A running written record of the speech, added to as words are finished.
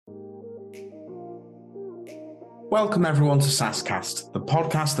Welcome everyone to SaaScast, the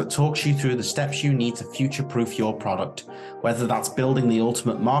podcast that talks you through the steps you need to future-proof your product, whether that's building the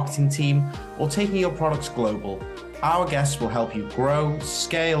ultimate marketing team or taking your products global. Our guests will help you grow,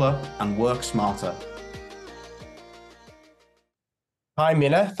 scale up, and work smarter. Hi,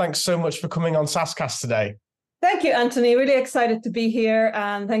 Minna. Thanks so much for coming on SaaScast today. Thank you, Anthony. Really excited to be here,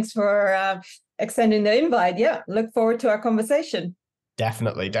 and thanks for extending the invite. Yeah, look forward to our conversation.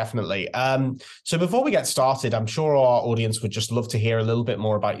 Definitely. So before we get started, I'm sure our audience would just love to hear a little bit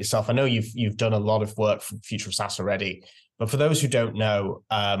more about yourself. I know you've done a lot of work for Future of SaaS already, but for those who don't know,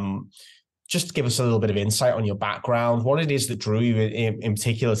 just give us a little bit of insight on your background, what it is that drew you in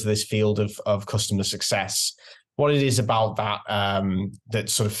particular to this field of customer success, what it is about that that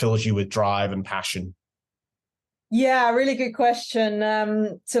sort of fills you with drive and passion. Yeah, really good question.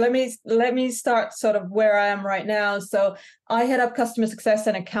 So let me start sort of where I am right now. So I head up customer success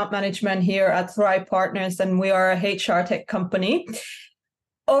and account management here at Thrive Partners, and we are a HR tech company.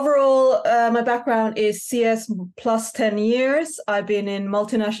 Overall, my background is CS plus 10 years. I've been in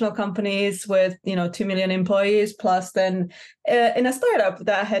multinational companies with 2 million employees, plus then in a startup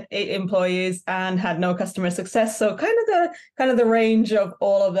that had 8 employees and had no customer success. So kind of the range of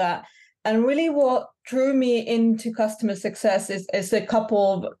all of that. And really what drew me into customer success is a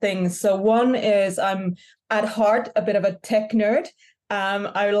couple of things. So one is I'm at heart a bit of a tech nerd.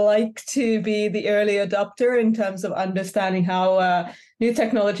 I like to be the early adopter in terms of understanding how new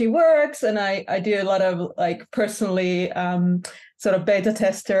technology works. And I do a lot of personally sort of beta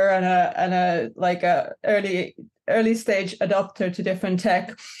tester and a early stage adopter to different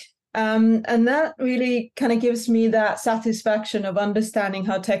tech. And that really kind of gives me that satisfaction of understanding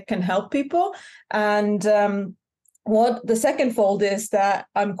how tech can help people. And what the second fold is that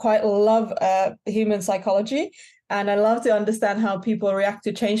I'm quite love human psychology, and I love to understand how people react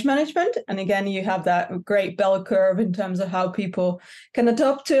to change management. And again, you have that great bell curve in terms of how people can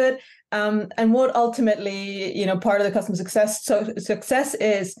adopt to it. And what ultimately, part of the customer success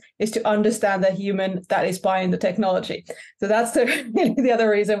is to understand the human that is buying the technology. So that's the other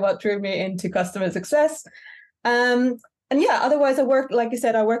reason what drew me into customer success. And yeah, otherwise I work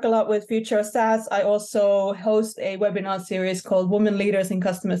a lot with Future of SaaS. I also host a webinar series called Women Leaders in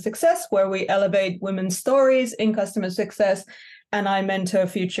Customer Success, where we elevate women's stories in customer success, and I mentor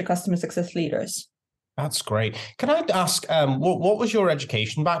future customer success leaders. That's great. Can I ask, what was your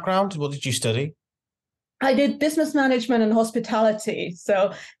education background? What did you study? I did business management and hospitality,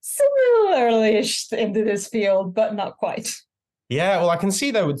 so similarly-ish into this field, but not quite. Yeah, well, I can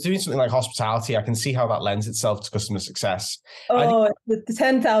see though, with doing something like hospitality, I can see how that lends itself to customer success. The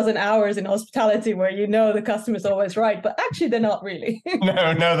 10,000 hours in hospitality where the customer's always right, but actually they're not really.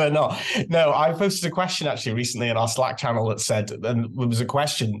 No, they're not. No, I posted a question actually recently in our Slack channel that said, and there was a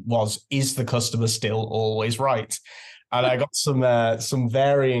question is the customer still always right? And I got some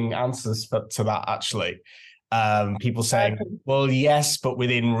varying answers to that actually. People saying, well, yes, but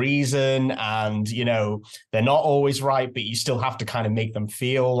within reason, and they're not always right, but you still have to kind of make them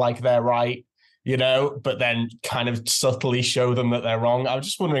feel like they're right, but then kind of subtly show them that they're wrong. I was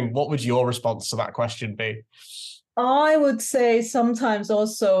just wondering, what would your response to that question be? I would say sometimes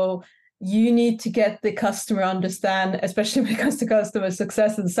also you need to get the customer understand, especially when it comes to customer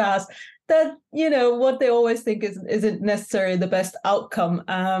success and SaaS, that what they always think isn't necessarily the best outcome.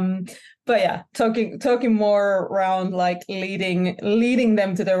 But yeah, talking more around like leading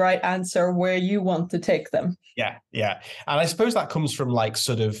them to the right answer where you want to take them. Yeah. And I suppose that comes from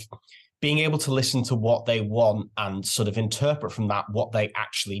sort of being able to listen to what they want and sort of interpret from that what they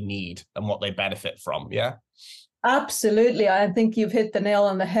actually need and what they benefit from. Yeah. Absolutely. I think you've hit the nail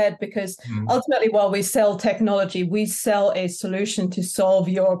on the head, because ultimately, while we sell technology, we sell a solution to solve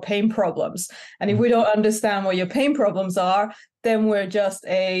your pain problems. And if we don't understand what your pain problems are, then we're just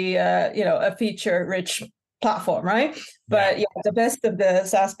a feature-rich platform, right? But the best of the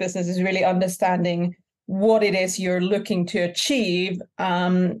SaaS business is really understanding what it is you're looking to achieve,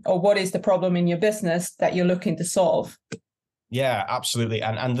 or what is the problem in your business that you're looking to solve. Yeah, absolutely.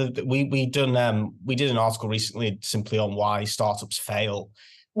 And we did an article recently simply on why startups fail.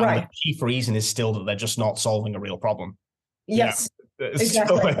 Right. And the chief reason is still that they're just not solving a real problem. Yes.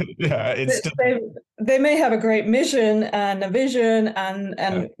 Exactly. They may have a great mission and a vision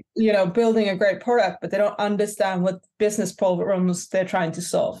and building a great product, but they don't understand what business problems they're trying to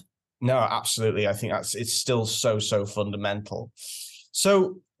solve. No, absolutely. I think it's still so fundamental.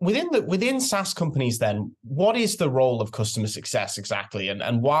 So within SaaS companies, then, what is the role of customer success exactly,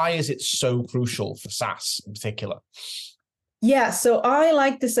 and why is it so crucial for SaaS in particular? Yeah, so I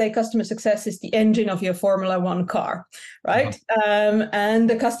like to say customer success is the engine of your Formula One car, right? And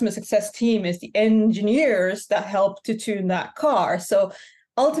the customer success team is the engineers that help to tune that car. So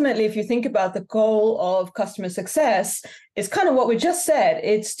ultimately, if you think about the goal of customer success, it's kind of what we just said.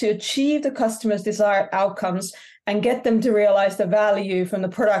 It's to achieve the customer's desired outcomes and get them to realize the value from the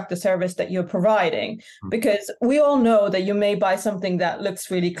product or service that you're providing. Because we all know that you may buy something that looks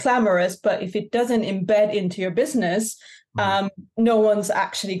really glamorous, but if it doesn't embed into your business, no one's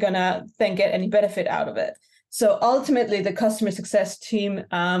actually going to then get any benefit out of it. So ultimately, the customer success team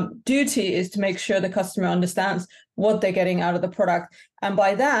duty is to make sure the customer understands what they're getting out of the product. And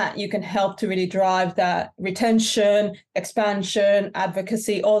by that, you can help to really drive that retention, expansion,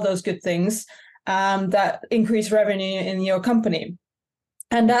 advocacy, all those good things that increase revenue in your company.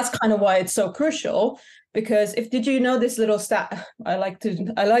 And that's kind of why it's so crucial. Because did you know this little stat? I like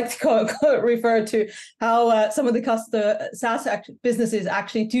to refer to how some of the SaaS businesses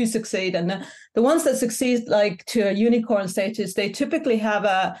actually do succeed, and the ones that succeed, like to a unicorn status, they typically have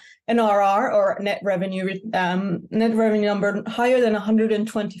a NRR or net revenue number higher than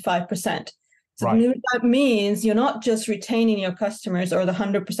 125%. So right. That means you're not just retaining your customers or the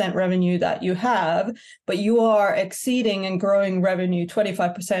 100% revenue that you have, but you are exceeding and growing revenue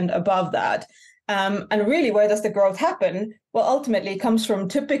 25% above that. And really, where does the growth happen? Well, ultimately, it comes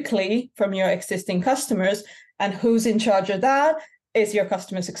typically from your existing customers, and who's in charge of that is your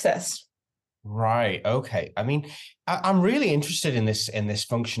customer success. Right. Okay. I mean, I'm really interested in this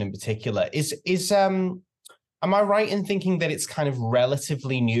function in particular. Am I right in thinking that it's kind of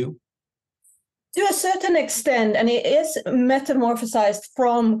relatively new? To a certain extent, and it is metamorphosized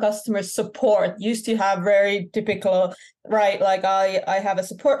from customer support. Used to have very typical, right? Like I have a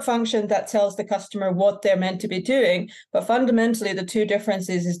support function that tells the customer what they're meant to be doing. But fundamentally, the two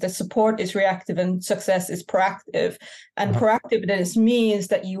differences is the support is reactive and success is proactive. And proactiveness means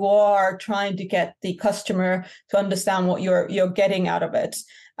that you are trying to get the customer to understand what you're getting out of it,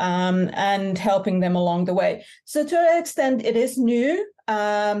 and helping them along the way. So to an extent, it is new.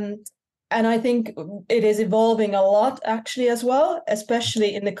 And I think it is evolving a lot, actually, as well,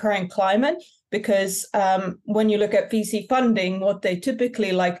 especially in the current climate, because when you look at VC funding, what they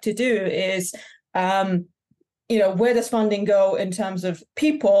typically like to do is, where does funding go in terms of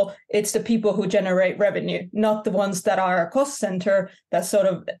people? It's the people who generate revenue, not the ones that are a cost center that sort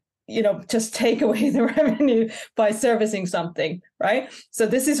of, just take away the revenue by servicing something, right? So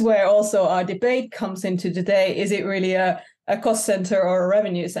this is where also our debate comes into today. Is it really a cost center or a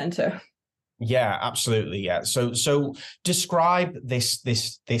revenue center? Yeah, absolutely. Yeah. So describe this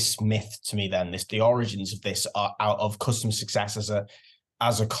myth to me then. The origins of this out of customer success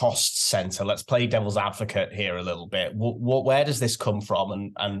as a cost center. Let's play devil's advocate here a little bit. Where does this come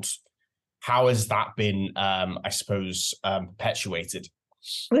from, and how has that been, I suppose, perpetuated?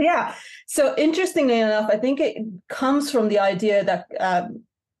 Yeah. So interestingly enough, I think it comes from the idea that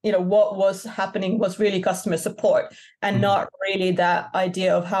what was happening was really customer support and not really that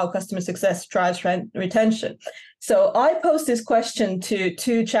idea of how customer success drives retention. So I posed this question to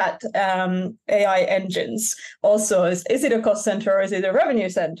two chat AI engines. Also, is it a cost center or is it a revenue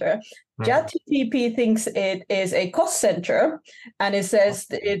center? ChatGPT thinks it is a cost center, and it says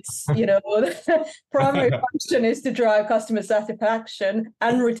it's, the primary function is to drive customer satisfaction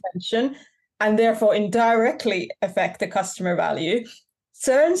and retention, and therefore indirectly affect the customer value.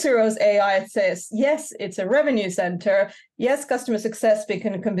 CERN-Zero's AI says, yes, it's a revenue center. Yes, customer success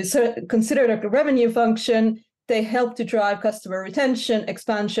can be considered a revenue function. They help to drive customer retention,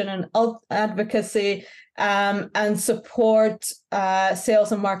 expansion, and advocacy, and support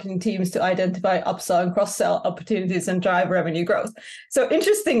sales and marketing teams to identify upsell and cross-sell opportunities and drive revenue growth. So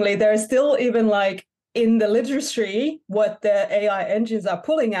interestingly, there's still, even like in the literature, what the AI engines are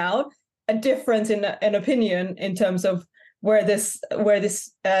pulling out, a difference in opinion in terms of where this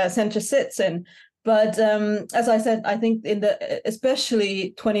center sits in. But as I said, I think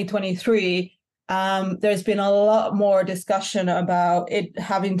especially 2023, there's been a lot more discussion about it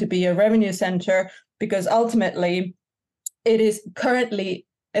having to be a revenue center, because ultimately it is currently,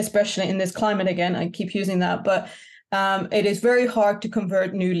 especially in this climate, again, I keep using that, but it is very hard to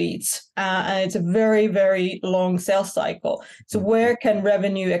convert new leads, and it's a very, very long sales cycle. So where can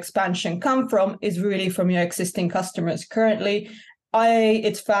revenue expansion come from is really from your existing customers. Currently, A,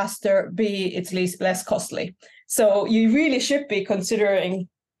 it's faster, B, it's less costly. So you really should be considering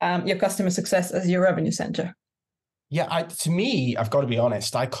your customer success as your revenue center. Yeah, to me, I've got to be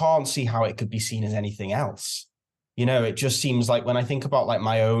honest, I can't see how it could be seen as anything else. It just seems like when I think about like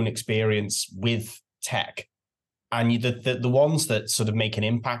my own experience with tech, And the ones that sort of make an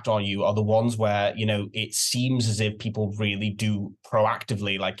impact on you are the ones where, it seems as if people really do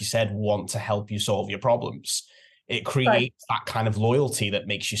proactively, like you said, want to help you solve your problems. It creates that kind of loyalty that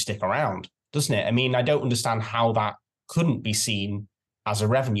makes you stick around, doesn't it? I mean, I don't understand how that couldn't be seen as a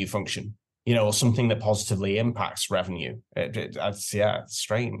revenue function, or something that positively impacts revenue. It's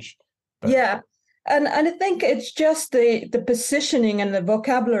strange. But... Yeah. And I think it's just the positioning and the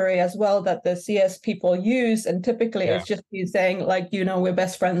vocabulary as well that the CS people use. And typically it's just you saying like, we're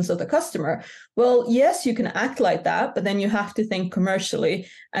best friends of the customer. Well, yes, you can act like that, but then you have to think commercially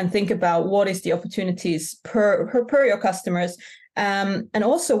and think about what is the opportunities per your customers. And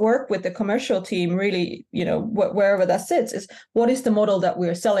also work with the commercial team really, wherever that sits, is what is the model that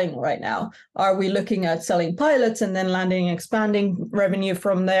we're selling right now? Are we looking at selling pilots and then landing and expanding revenue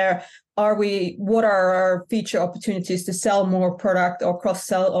from there? What are our feature opportunities to sell more product or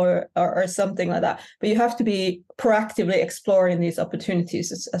cross-sell or something like that? But you have to be proactively exploring these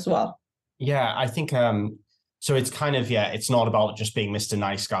opportunities as well. Yeah, I think so it's kind of, it's not about just being Mr.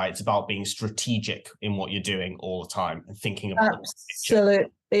 Nice Guy. It's about being strategic in what you're doing all the time and thinking about Absolutely.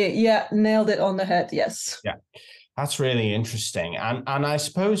 Yeah, nailed it on the head. Yes. Yeah, that's really interesting. And I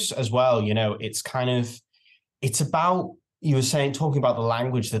suppose as well, it's about, you were talking about the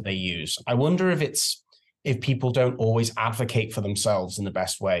language that they use. I wonder if people don't always advocate for themselves in the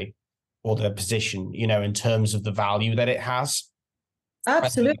best way or their position, in terms of the value that it has.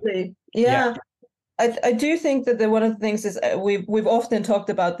 Absolutely. Yeah. I do think that one of the things is we've often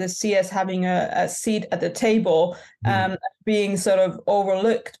talked about this CS having a seat at the table, being sort of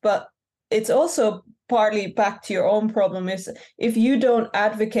overlooked, but it's also partly back to your own problem is if you don't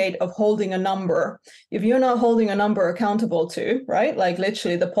advocate of holding a number, if you're not holding a number accountable to, right? Like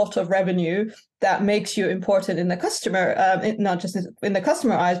literally the pot of revenue that makes you important in the customer, not just in the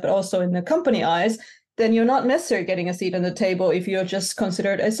customer eyes, but also in the company eyes, then you're not necessarily getting a seat on the table if you're just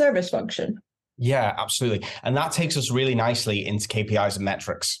considered a service function. Yeah, absolutely. And that takes us really nicely into KPIs and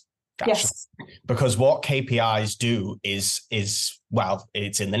metrics. Actually. Yes. Because what KPIs do is well,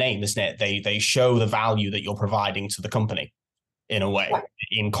 it's in the name, isn't it? They show the value that you're providing to the company in a way,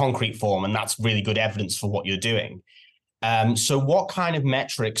 in concrete form, and that's really good evidence for what you're doing. So what kind of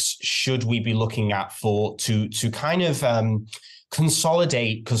metrics should we be looking at to kind of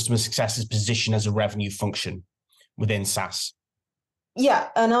consolidate customer success's position as a revenue function within SaaS? Yeah,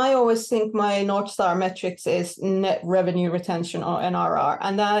 and I always think my North Star metrics is net revenue retention or NRR,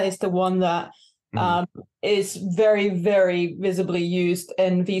 and that is the one that is very, very visibly used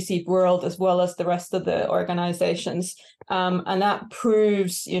in VC world as well as the rest of the organizations, and that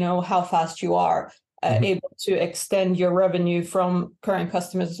proves, how fast you are able to extend your revenue from current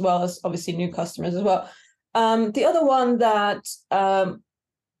customers as well as obviously new customers as well. The other one that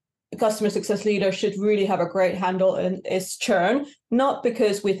customer success leader should really have a great handle in is churn, not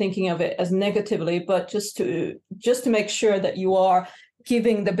because we're thinking of it as negatively, but just to make sure that you are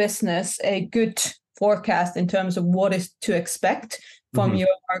giving the business a good forecast in terms of what is to expect from your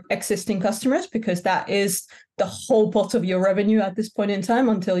existing customers, because that is the whole pot of your revenue at this point in time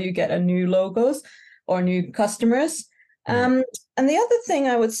until you get a new logos or new customers. And the other thing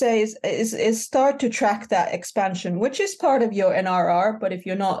I would say is start to track that expansion, which is part of your NRR. But if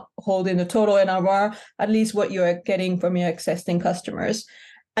you're not holding the total NRR, at least what you're getting from your existing customers.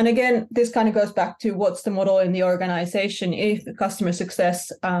 And again, this kind of goes back to what's the model in the organization. If the customer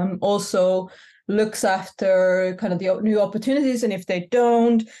success also looks after kind of the new opportunities, and if they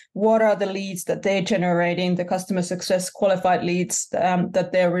don't, what are the leads that they're generating, the customer success qualified leads that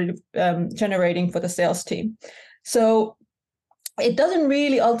they're generating for the sales team. So it doesn't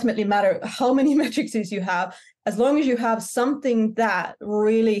really ultimately matter how many metrics you have, as long as you have something that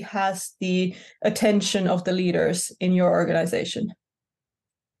really has the attention of the leaders in your organization.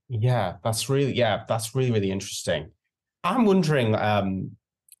 Yeah, that's really, really interesting. I'm wondering,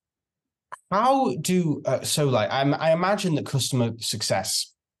 how do, I imagine that customer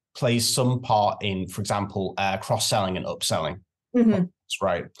success plays some part in, for example, cross-selling and upselling. That's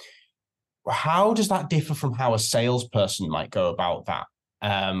right. How does that differ from how a salesperson might go about that?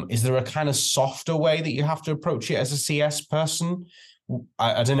 Is there a kind of softer way that you have to approach it as a CS person?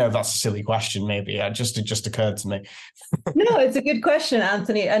 I don't know if that's a silly question, maybe. It just occurred to me. No, it's a good question,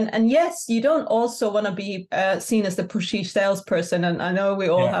 Anthony. And yes, you don't also want to be seen as the pushy salesperson. And I know we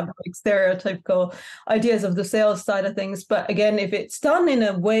all have like stereotypical ideas of the sales side of things. But again, if it's done in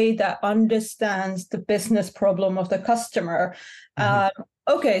a way that understands the business problem of the customer,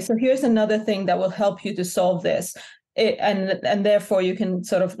 okay, so here's another thing that will help you to solve this. And therefore you can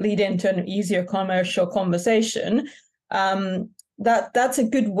sort of lead into an easier commercial conversation. that's a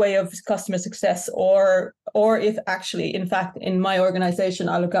good way of customer success, or if actually, in fact, in my organization,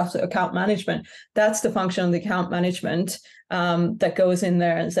 I look after account management. That's the function of the account management that goes in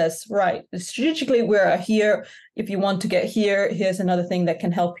there and says, right, strategically, we're here. If you want to get here, here's another thing that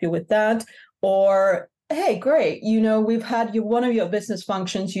can help you with that. Or, hey, great, we've had one of your business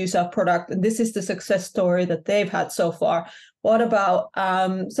functions use our product, and this is the success story that they've had so far. What about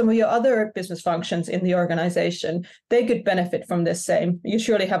some of your other business functions in the organization? They could benefit from this same. You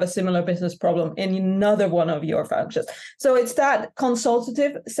surely have a similar business problem in another one of your functions. So it's that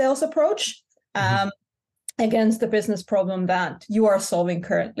consultative sales approach against the business problem that you are solving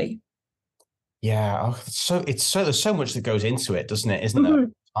currently. Yeah, there's so much that goes into it, doesn't it? Isn't there?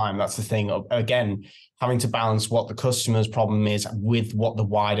 That's the thing. Again, having to balance what the customer's problem is with what the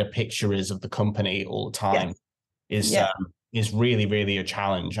wider picture is of the company all the time is really, really a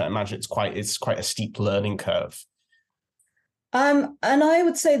challenge. I imagine it's quite a steep learning curve. And I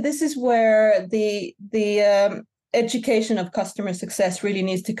would say this is where the education of customer success really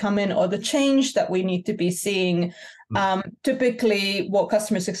needs to come in, or the change that we need to be seeing. Typically, what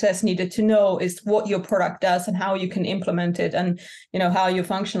customer success needed to know is what your product does and how you can implement it, and how you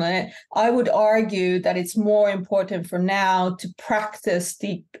function on it. I would argue that it's more important for now to practice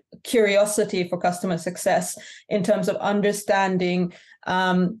the curiosity for customer success in terms of understanding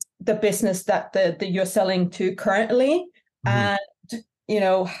the business that you're selling to currently, and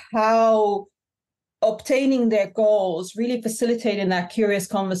how obtaining their goals, really facilitating that curious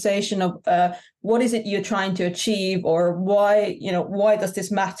conversation of what is it you're trying to achieve, or why does this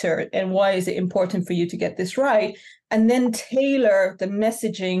matter, and why is it important for you to get this right, and then tailor the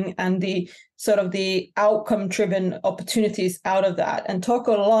messaging and the sort of the outcome-driven opportunities out of that, and talk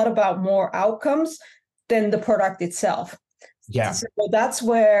a lot about more outcomes than the product itself. Yeah. So that's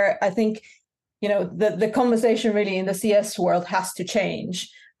where I think the conversation really in the CS world has to change.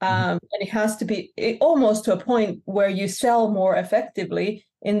 And it has to be almost to a point where you sell more effectively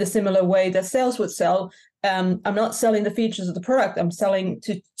in the similar way that sales would sell. I'm not selling the features of the product. I'm selling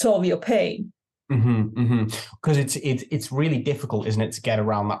to solve your pain. Because it's really difficult, isn't it, to get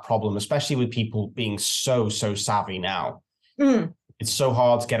around that problem, especially with people being so savvy now. It's so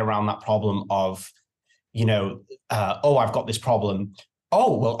hard to get around that problem of, I've got this problem.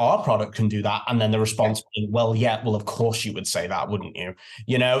 Oh, well, our product can do that. And then the response being, well, of course you would say that, wouldn't you?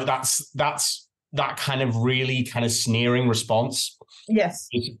 That's that kind of really kind of sneering response. Yes.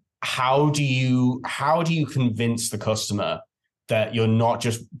 How do you convince the customer that you're not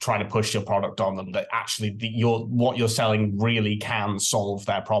just trying to push your product on them, that actually what you're selling really can solve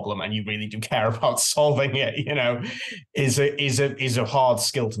their problem, and you really do care about solving it, is a hard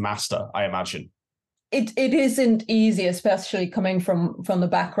skill to master, I imagine. It isn't easy, especially coming from the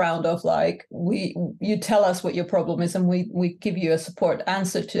background of you tell us what your problem is and we give you a support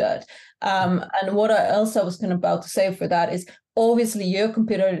answer to that. And what else I was about to say for that is, obviously your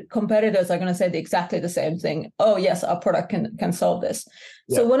competitors are going to say exactly the same thing. Oh yes, our product can solve this.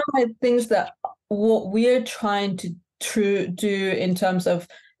 Yeah. So one of my things that what we're trying to do in terms of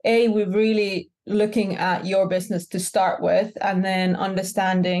we're really looking at your business to start with, and then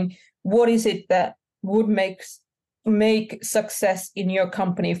understanding what is it that would make success in your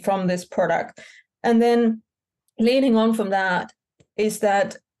company from this product. And then leading on from that is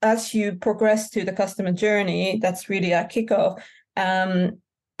that as you progress to the customer journey, that's really a kickoff. And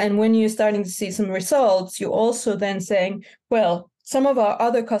when you're starting to see some results, you're also then saying, well, some of our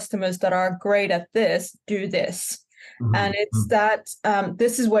other customers that are great at this do this. And it's that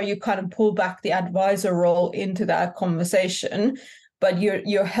this is where you kind of pull back the advisor role into that conversation, but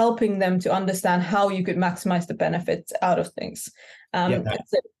you're helping them to understand how you could maximize the benefits out of things.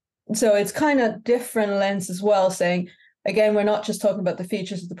 So it's kind of different lens as well, saying, again, we're not just talking about the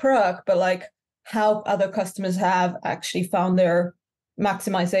features of the product, but how other customers have actually found their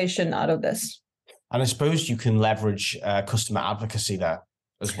maximization out of this. And I suppose you can leverage customer advocacy there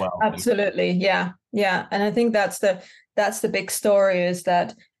as well. Absolutely. Yeah. And I think that's the big story, is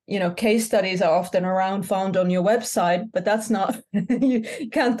that case studies are often found on your website, but that's not, you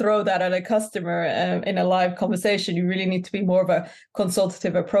can't throw that at a customer in a live conversation. You really need to be more of a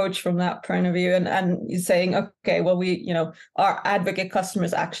consultative approach from that point of view, and you're saying, okay, well, our advocate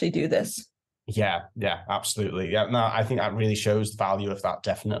customers actually do this. Yeah, absolutely. Yeah, no, I think that really shows the value of that,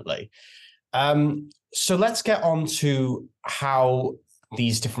 definitely. So let's get on to how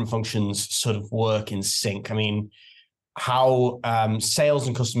these different functions sort of work in sync. I mean, how sales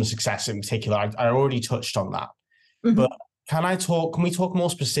and customer success in particular, I already touched on that, but can we talk more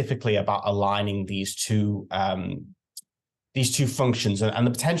specifically about aligning these two functions and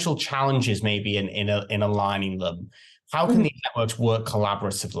the potential challenges maybe in aligning them How can these networks work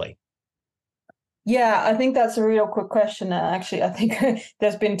collaboratively? Yeah, I think that's a real quick question. Actually, I think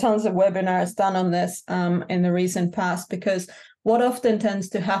there's been tons of webinars done on this in the recent past, because what often tends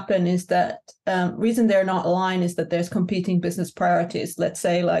to happen is that reason they're not aligned is that there's competing business priorities. Let's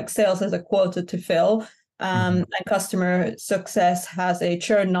say like sales has a quota to fill, and customer success has a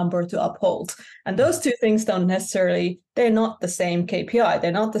churn number to uphold. And those two things they're not the same KPI.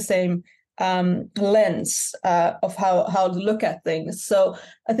 They're not the same lens of how to look at things. So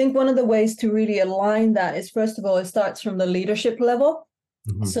I think one of the ways to really align that is, first of all, it starts from the leadership level.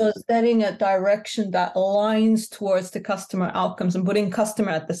 So setting a direction that aligns towards the customer outcomes and putting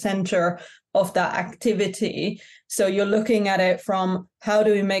customer at the center of that activity. So you're looking at it from, how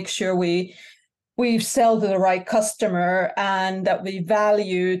do we make sure we sell to the right customer and that we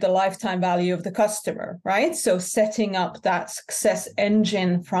value the lifetime value of the customer, right? So setting up that success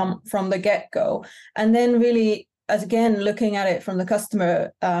engine from the get-go. And then really, as again, looking at it from the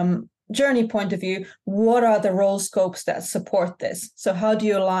customer journey point of view, what are the role scopes that support this? So how do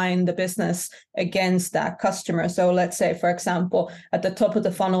you align the business against that customer? So let's say, for example, at the top of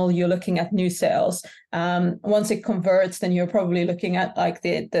the funnel, you're looking at new sales. Once it converts, then you're probably looking at like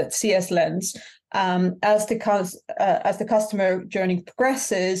the CS lens. As the customer journey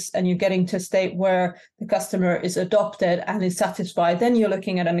progresses and you're getting to a state where the customer is adopted and is satisfied, then you're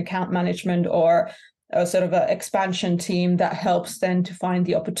looking at an account management or a sort of an expansion team that helps then to find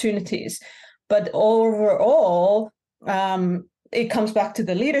the opportunities. But overall, it comes back to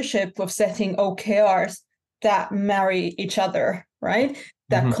the leadership of setting OKRs that marry each other, right?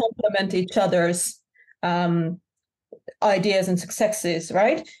 That complement each other's ideas and successes,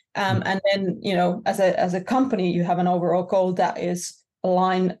 right? And then, as a company, you have an overall goal that is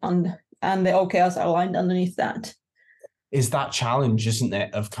aligned on, and the OKRs are aligned underneath that. Is that challenge, isn't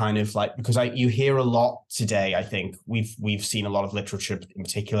it, of kind of like, because you hear a lot today, I think we've seen a lot of literature in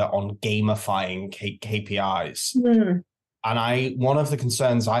particular on gamifying KPIs. And one of the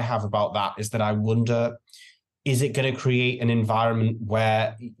concerns I have about that is that I wonder, is it going to create an environment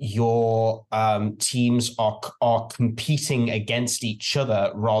where your teams are competing against each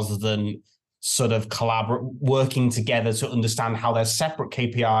other rather than sort of working together to understand how their separate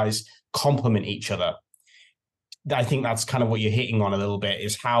KPIs complement each other? I think that's kind of what you're hitting on a little bit,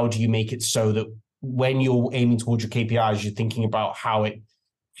 is how do you make it so that when you're aiming towards your KPIs, you're thinking about how it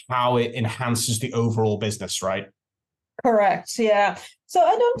enhances the overall business, right? Correct. Yeah. So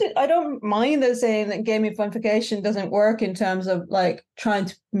I don't mind saying that gamification doesn't work in terms of like trying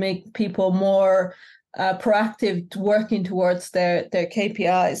to make people more proactive working towards their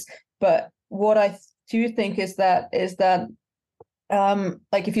KPIs. But what I do think is that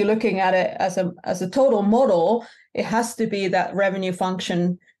like if you're looking at it as a total model, it has to be that revenue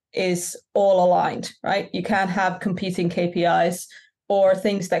function is all aligned, right? You can't have competing KPIs or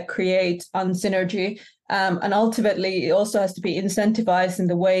things that create unsynergy. And ultimately, it also has to be incentivized in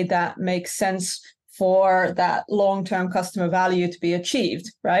the way that makes sense for that long-term customer value to be achieved,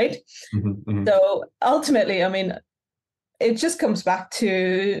 right? So ultimately, I mean, it just comes back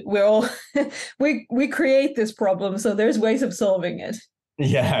to we create this problem, so there's ways of solving it.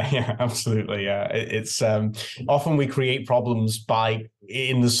 Yeah, absolutely. Yeah, it's often we create problems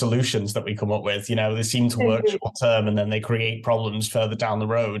in the solutions that we come up with. They seem to work short term, and then they create problems further down the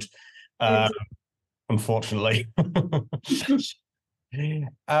road. Unfortunately.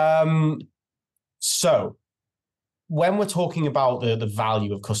 So when we're talking about the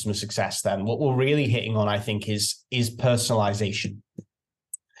value of customer success, then what we're really hitting on, I think, is personalization.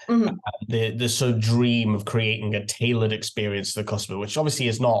 The sort of dream of creating a tailored experience to the customer, which obviously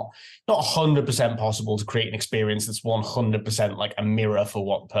is not 100% possible to create an experience that's 100% like a mirror for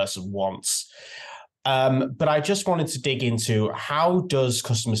what the person wants. But I just wanted to dig into, how does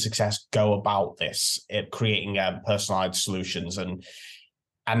customer success go about this, creating personalized solutions, and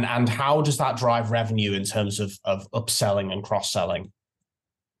how does that drive revenue in terms of upselling and cross-selling?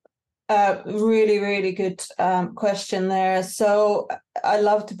 Really, really good question there. So I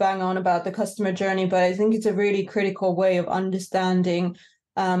love to bang on about the customer journey, but I think it's a really critical way of understanding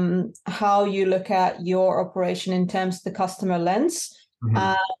how you look at your operation in terms of the customer lens.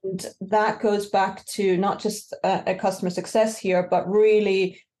 And that goes back to not just a customer success here, but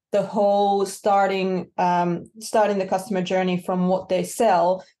really the whole starting the customer journey from what they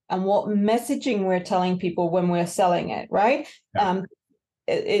sell and what messaging we're telling people when we're selling it, right? Yeah.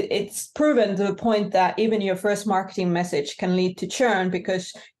 It's proven to the point that even your first marketing message can lead to churn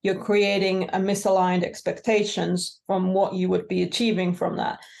because you're creating a misaligned expectations from what you would be achieving from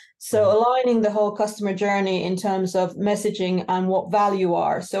that. So aligning the whole customer journey in terms of messaging and what value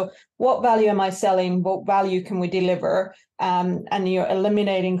are. So what value am I selling? What value can we deliver? And you're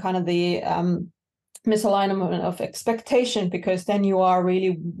eliminating kind of the misalignment of expectation, because then you are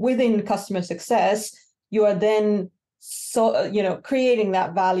really within customer success. You are then creating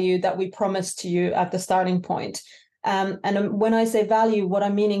that value that we promised to you at the starting point. And when I say value, what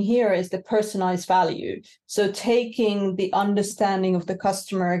I'm meaning here is the personalized value. So taking the understanding of the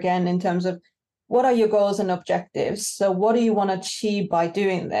customer again in terms of what are your goals and objectives? So what do you want to achieve by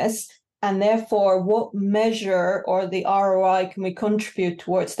doing this? And therefore, what measure or the ROI can we contribute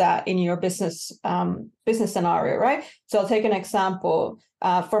towards that in your business scenario, right? So I'll take an example.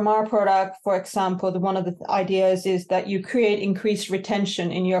 From our product, for example, one of the ideas is that you create increased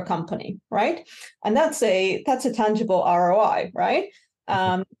retention in your company, right? And that's a tangible ROI, right?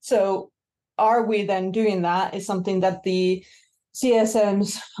 So are we then doing that is something that the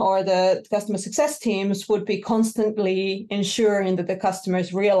CSMs or the customer success teams would be constantly ensuring that the customer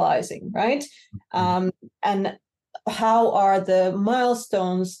is realizing, right? And how are the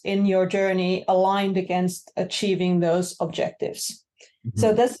milestones in your journey aligned against achieving those objectives?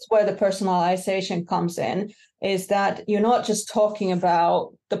 So this is where the personalization comes in, is that you're not just talking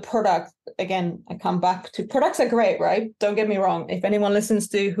about the product. Again, I come back to products are great, right? Don't get me wrong. If anyone listens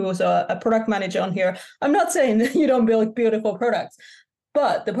to who's a product manager on here, I'm not saying that you don't build beautiful products,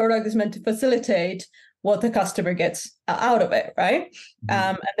 but the product is meant to facilitate what the customer gets out of it, right?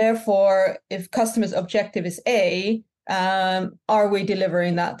 And therefore, if customer's objective is A, are we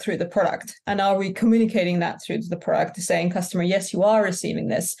delivering that through the product? And are we communicating that through the product, saying, customer, yes, you are receiving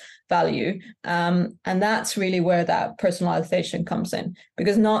this value? And that's really where that personalization comes in,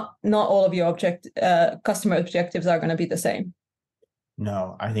 because not all of your customer objectives are going to be the same.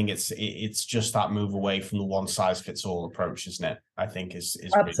 No, I think it's just that move away from the one size fits all approach, isn't it? I think is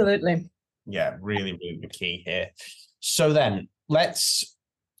absolutely really the key here. So then let's.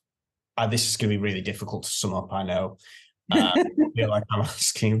 This is going to be really difficult to sum up, I know. I feel like I'm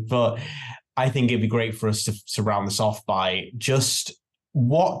asking, but I think it'd be great for us to round this off by just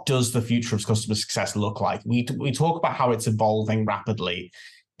what does the future of customer success look like? We talk about how it's evolving rapidly.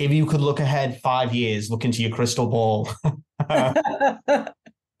 If you could look ahead 5 years, look into your crystal ball,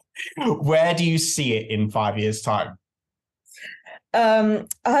 where do you see it in 5 years' time?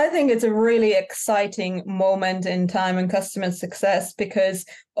 I think it's a really exciting moment in time in customer success, because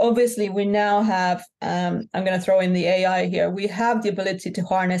obviously we now have, I'm going to throw in the AI here, we have the ability to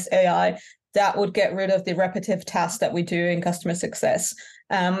harness AI that would get rid of the repetitive tasks that we do in customer success.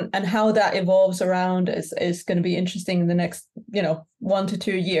 And how that evolves around is going to be interesting in the next 1 to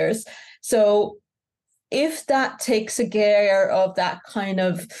 2 years. So if that takes a gear of that kind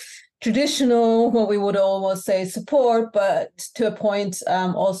of traditional, what we would almost say support, but to a point,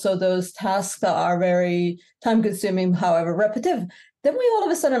 also those tasks that are very time consuming, however repetitive, then we all of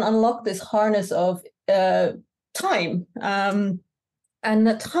a sudden unlock this harness of time. And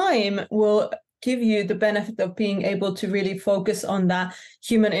the time will give you the benefit of being able to really focus on that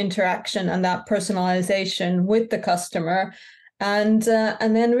human interaction and that personalization with the customer. And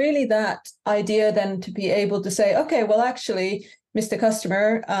then really that idea then to be able to say, okay, well, actually, Mr.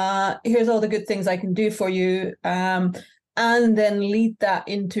 Customer, here's all the good things I can do for you. And then lead that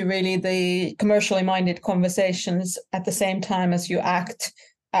into really the commercially minded conversations at the same time as you act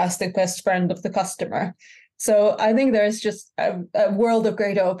as the best friend of the customer. So I think there's just a world of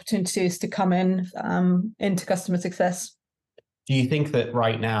great opportunities to come into customer success. Do you think that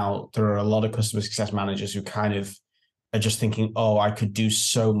right now there are a lot of customer success managers who kind of are just thinking, oh, I could do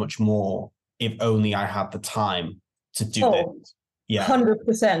so much more if only I had the time to do this? Yeah,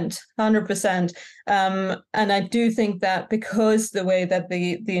 100%. And I do think that because the way that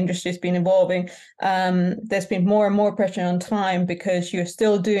the industry has been evolving, there's been more and more pressure on time, because you're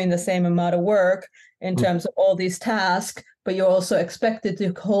still doing the same amount of work in terms of all these tasks, but you're also expected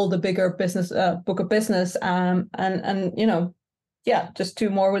to hold a bigger business book of business, and just do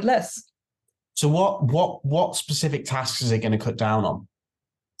more with less. So what specific tasks is it going to cut down on?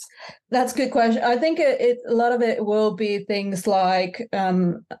 That's a good question. I think a lot of it will be things like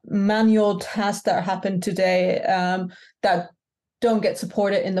manual tasks that happen today that don't get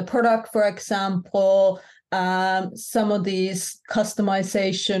supported in the product, for example. Some of these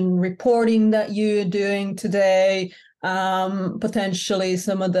customization reporting that you're doing today, potentially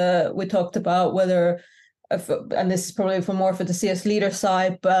some of we talked about whether, and this is probably more for the CS leader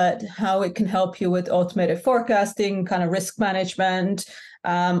side, but how it can help you with automated forecasting, kind of risk management,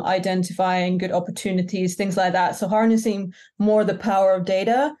 identifying good opportunities, things like that. So harnessing more the power of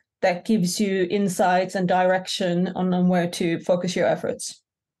data that gives you insights and direction on where to focus your efforts.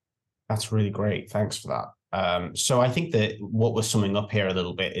 That's really great. Thanks for that. So I think that what we're summing up here a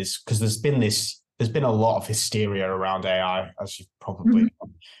little bit is because there's been a lot of hysteria around AI, as you've probably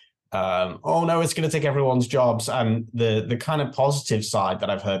oh no, it's going to take everyone's jobs. And the kind of positive side that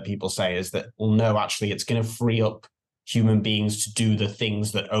I've heard people say is that, well, no, actually, it's going to free up human beings to do the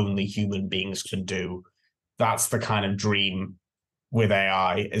things that only human beings can do. That's the kind of dream with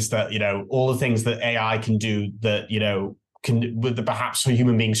AI, is that, all the things that AI can do that, perhaps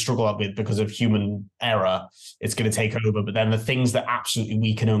human beings struggle with because of human error, it's going to take over. But then the things that absolutely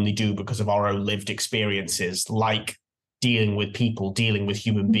we can only do because of our own lived experiences, like dealing with people, dealing with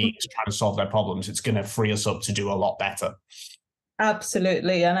human beings, trying to solve their problems, it's going to free us up to do a lot better.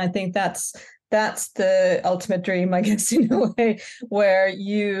 Absolutely. And I think that's the ultimate dream, I guess, in a way, where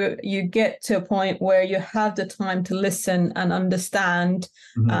you get to a point where you have the time to listen and understand,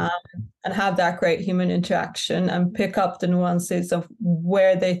 and have that great human interaction and pick up the nuances of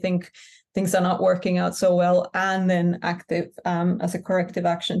where they think things are not working out so well, and then active as a corrective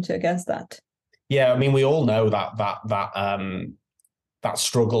action against that. Yeah, I mean, we all know that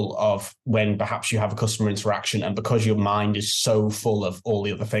struggle of when perhaps you have a customer interaction, and because your mind is so full of all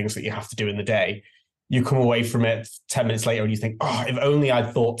the other things that you have to do in the day, you come away from it 10 minutes later and you think, oh, if only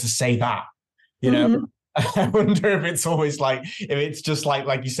I'd thought to say that, I wonder if it's always if it's just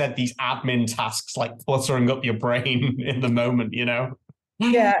like you said, these admin tasks, like cluttering up your brain in the moment, Yeah,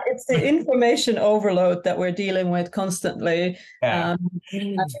 it's the information overload that we're dealing with constantly. Yeah.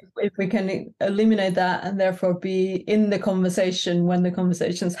 If we can eliminate that and therefore be in the conversation when the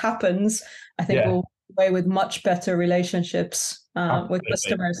conversations happens, I think we'll away with much better relationships with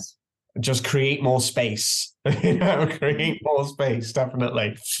customers. Just create more space, create more space,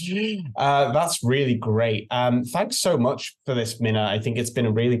 definitely. That's really great. Thanks so much for this, Minna. I think it's been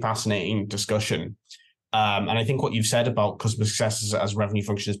a really fascinating discussion. And I think what you've said about customer success as a revenue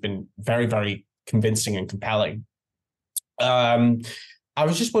function has been very, very convincing and compelling. I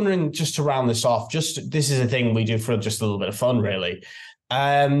was just wondering, just to round this off, this is a thing we do for just a little bit of fun, really.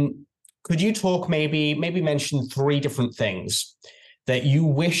 Could you talk, maybe mention 3 different things that you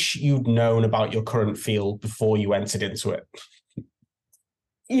wish you'd known about your current field before you entered into it?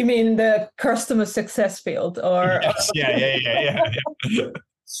 You mean the customer success field, or? Yes, yeah.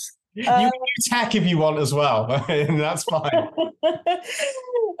 You can do tech if you want as well. That's fine.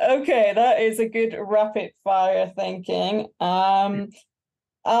 Okay, that is a good rapid fire thinking. I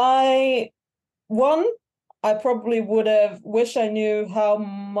probably would have wished I knew how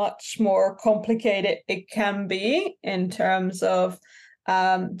much more complicated it can be in terms of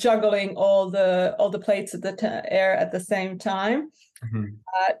juggling all the plates at the air at the same time.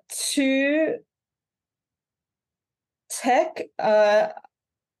 2, tech.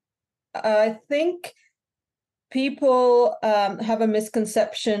 I think people have a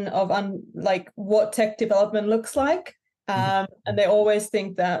misconception of what tech development looks like, and they always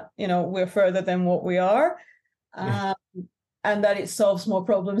think that we're further than what we are, and that it solves more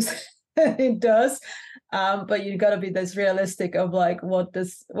problems than it does. But you've got to be this realistic of what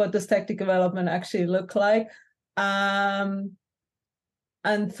does tech development actually look like. And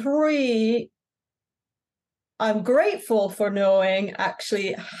 3. I'm grateful for knowing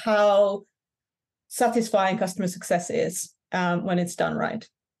actually how satisfying customer success is when it's done right.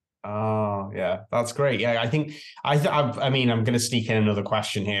 Oh, yeah, that's great. Yeah, I mean, I'm going to sneak in another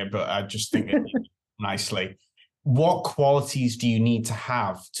question here, but I just think it nicely. What qualities do you need to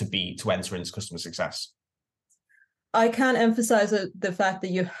have to enter into customer success? I can't emphasize the fact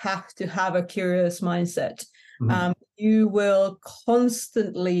that you have to have a curious mindset. You will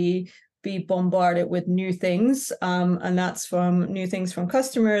constantly be bombarded with new things, and that's from new things from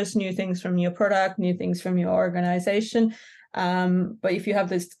customers, new things from your product, new things from your organization. But if you have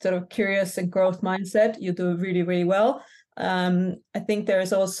this sort of curious and growth mindset, you do really, really well. I think there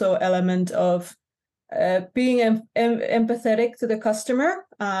is also an element of being empathetic to the customer.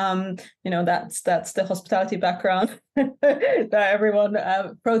 That's the hospitality background that everyone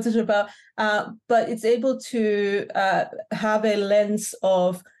approaches about. But it's able to have a lens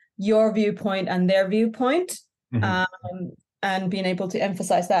of your viewpoint and their viewpoint, and being able to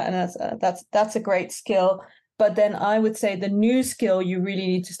emphasize that, and that's a great skill. But then I would say the new skill you really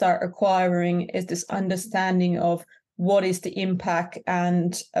need to start acquiring is this understanding of what is the impact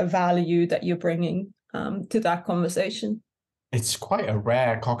and a value that you're bringing to that conversation. It's quite a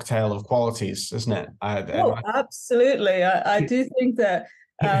rare cocktail of qualities, isn't it? Absolutely. I do think that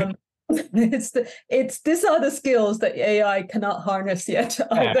these are the skills that AI cannot harness yet.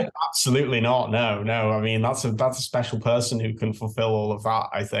 Yeah, absolutely not. No. I mean, that's a special person who can fulfill all of that,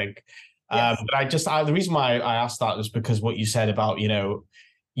 I think. Yes. But the reason why I asked that was because what you said about,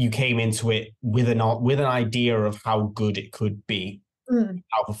 you came into it with an idea of how good it could be,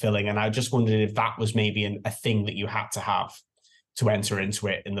 how fulfilling. And I just wondered if that was maybe a thing that you had to have to enter into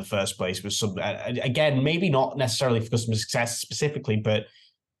it in the first place. Was some, again, maybe not necessarily for customer success specifically, but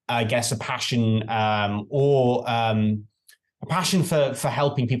I guess a passion a passion for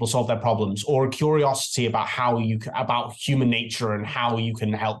helping people solve their problems, or a curiosity about about human nature and how you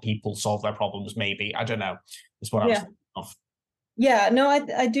can help people solve their problems. Maybe, I don't know. Is what I was thinking of. Yeah, no,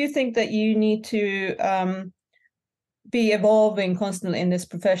 I do think that you need to be evolving constantly in this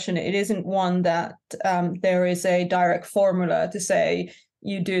profession. It isn't one that there is a direct formula to say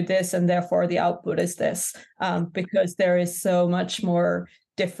you do this and therefore the output is this, because there is so much more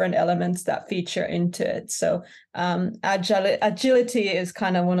different elements that feature into it. So agility is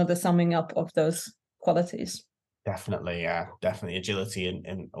kind of one of the summing up of those qualities. Definitely, yeah, definitely agility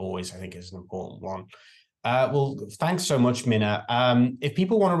and always I think is an important one. Well, thanks so much, Minna. If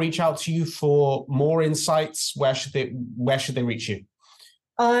people want to reach out to you for more insights, where should they reach you?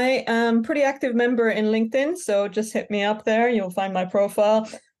 I am pretty active member in LinkedIn, so just hit me up there. You'll find my profile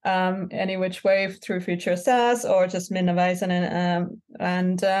any which way through Future SaaS or just Minna Vaisanen.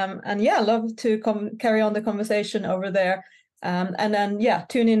 And yeah, love to carry on the conversation over there. And then, yeah,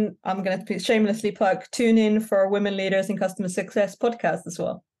 tune in. I'm going to shamelessly plug, tune in for Women Leaders in Customer Success podcast as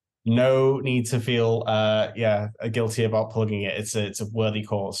well. No need to feel guilty about plugging it. It's a worthy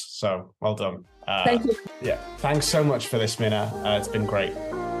cause. So well done. Thank you. Yeah, thanks so much for this, Minna. It's been great.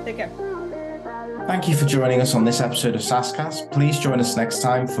 Take care. Thank you for joining us on this episode of SaaScast. Please join us next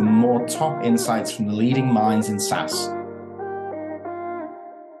time for more top insights from the leading minds in SaaS.